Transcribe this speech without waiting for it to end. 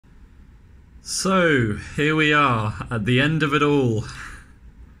So, here we are, at the end of it all.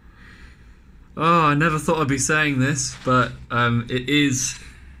 Oh, I never thought I'd be saying this, but it is,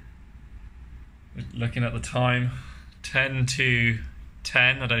 looking at the time, 10 to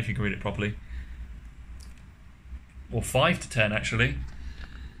 10, I don't know if you can read it properly. Or 5 to 10, actually.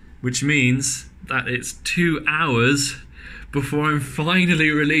 Which means that it's 2 hours before I'm finally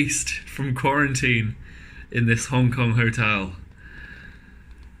released from quarantine in this Hong Kong hotel.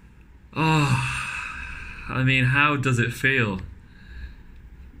 Oh, I mean, how does it feel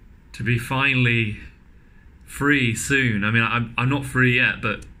to be finally free soon? I mean, I'm not free yet,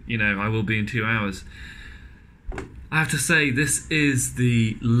 but, you know, I will be in 2 hours. I have to say, this is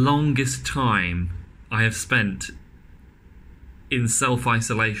the longest time I have spent in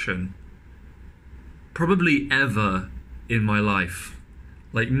self-isolation, probably ever in my life.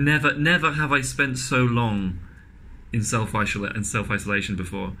 Like, never have I spent so long in self-isolation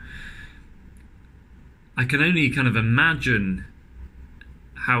before. I can only kind of imagine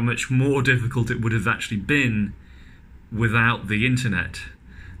how much more difficult it would have actually been without the internet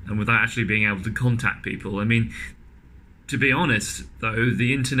and without actually being able to contact people. I mean, to be honest, though,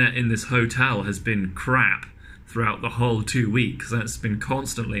 the internet in this hotel has been crap throughout the whole 2 weeks. It's been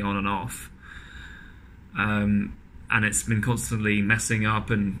constantly on and off. And it's been constantly messing up.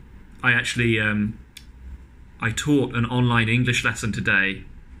 And I actually, I taught an online English lesson today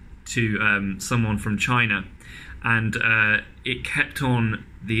to someone from China, and it kept on,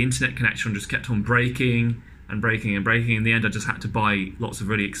 the internet connection just kept on breaking and breaking and breaking. In the end, I just had to buy lots of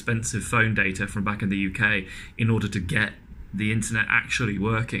really expensive phone data from back in the UK in order to get the internet actually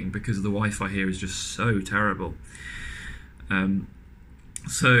working, because the Wi-Fi here is just so terrible.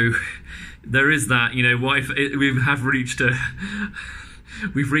 So there is that, you know, Wi-Fi.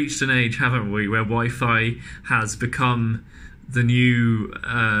 We've reached an age, haven't we, where Wi-Fi has become the new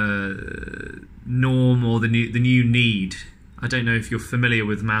norm, or the new need. I don't know if you're familiar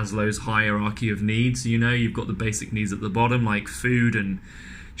with Maslow's hierarchy of needs. You know, you've got the basic needs at the bottom, like food and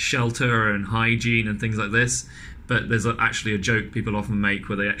shelter and hygiene and things like this. But there's actually a joke people often make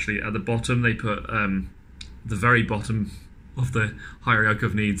where they actually, at the bottom, they put, the very bottom of the hierarchy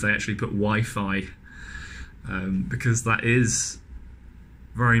of needs, they actually put Wi-Fi. Because that is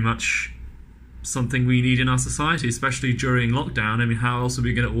very much something we need in our society, especially during lockdown. I mean, how else are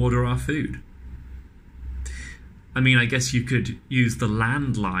we going to order our food? I mean, I guess you could use the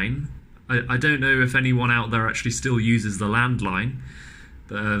landline. I don't know if anyone out there actually still uses the landline,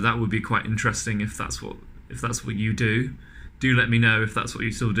 but that would be quite interesting if that's what you do. Do let me know if that's what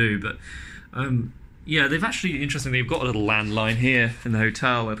you still do. But yeah, they've actually, interestingly, they've got a little landline here in the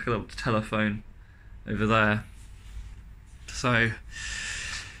hotel, like a little telephone over there. So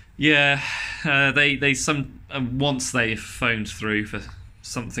yeah, once they phoned through for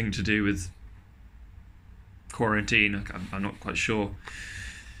something to do with quarantine. I'm not quite sure.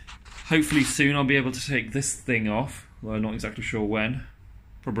 Hopefully soon I'll be able to take this thing off. Well, I'm not exactly sure when.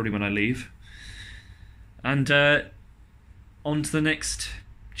 Probably when I leave. And on to the next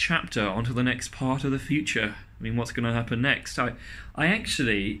chapter, on to the next part of the future. I mean, what's going to happen next? I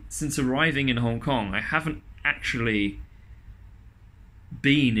actually, since arriving in Hong Kong, I haven't actually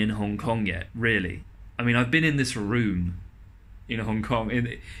been in Hong Kong yet, really. I mean, I've been in this room in Hong Kong,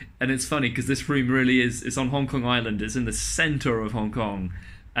 and it's funny because this room really is on Hong Kong Island. It's in the centre of Hong Kong,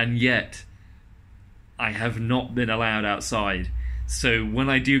 and yet I have not been allowed outside. So when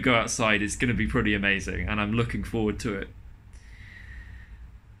I do go outside, it's going to be pretty amazing, and I'm looking forward to it.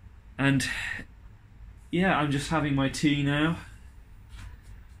 And yeah, I'm just having my tea now.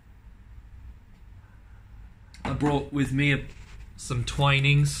 I brought with me some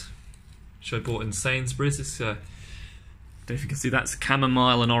Twinings, which I bought in Sainsbury's. It's, I don't know if you can see, that's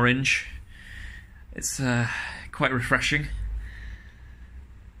chamomile and orange. It's quite refreshing.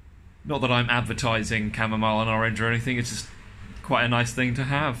 Not that I'm advertising chamomile and orange or anything, it's just quite a nice thing to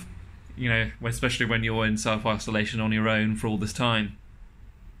have, you know, especially when you're in self-isolation on your own for all this time.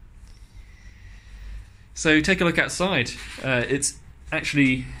 So take a look outside. It's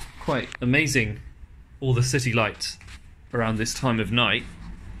actually quite amazing, all the city lights around this time of night.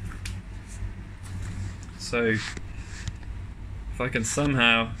 So if I can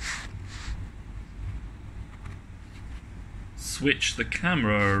somehow switch the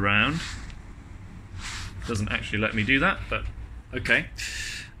camera around, it doesn't actually let me do that, but okay.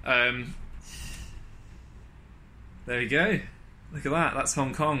 There you go. Look at that. That's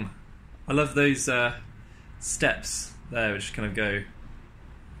Hong Kong. I love those steps there, which kind of go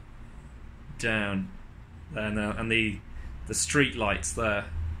down there, and the street lights there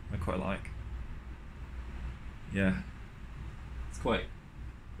I quite like. Yeah, it's quite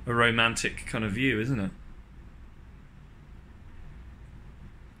a romantic kind of view, isn't it?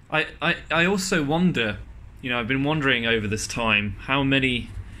 I also wonder, I've been wondering over this time how many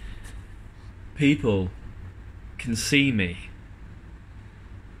people can see me.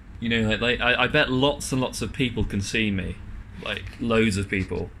 I bet lots and lots of people can see me, like loads of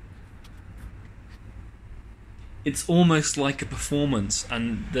people. It's almost like a performance,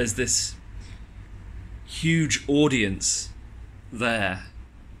 and there's this huge audience there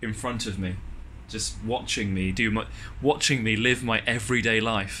in front of me, just watching me live my everyday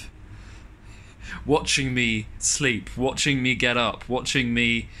life, watching me sleep, watching me get up, watching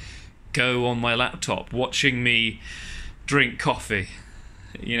me go on my laptop, watching me drink coffee.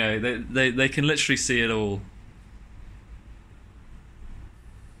 They can literally see it all.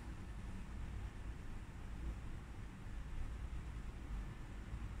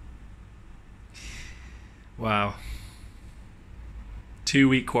 Wow.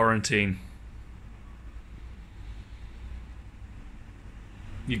 2-week quarantine.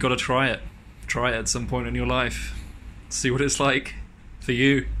 You've got to try it. Try it at some point in your life. See what it's like for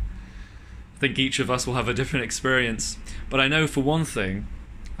you. I think each of us will have a different experience. But I know for one thing,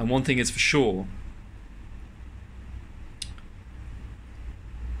 and one thing is for sure,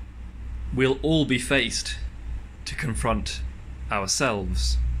 we'll all be faced to confront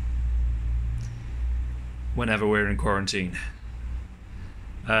ourselves whenever we're in quarantine.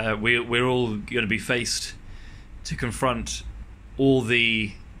 We're all going to be faced to confront all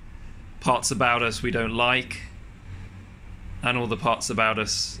the parts about us we don't like, and all the parts about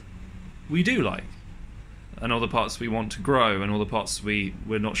us we do like, and all the parts we want to grow, and all the parts we're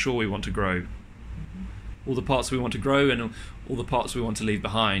not sure we want to grow, all the parts we want to grow, and all the parts we want to leave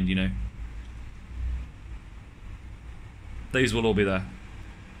behind. Those will all be there.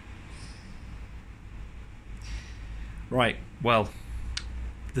 Right, well,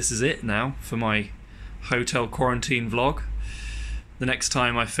 this is it now for my hotel quarantine vlog. The next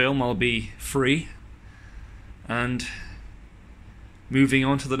time I film, I'll be free and moving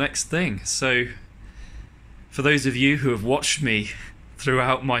on to the next thing. So, for those of you who have watched me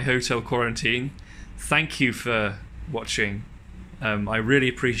throughout my hotel quarantine, thank you for watching. I really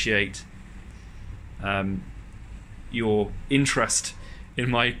appreciate your interest in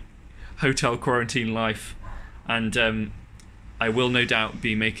my hotel quarantine life. And I will no doubt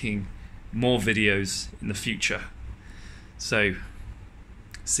be making more videos in the future. So,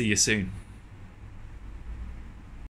 see you soon.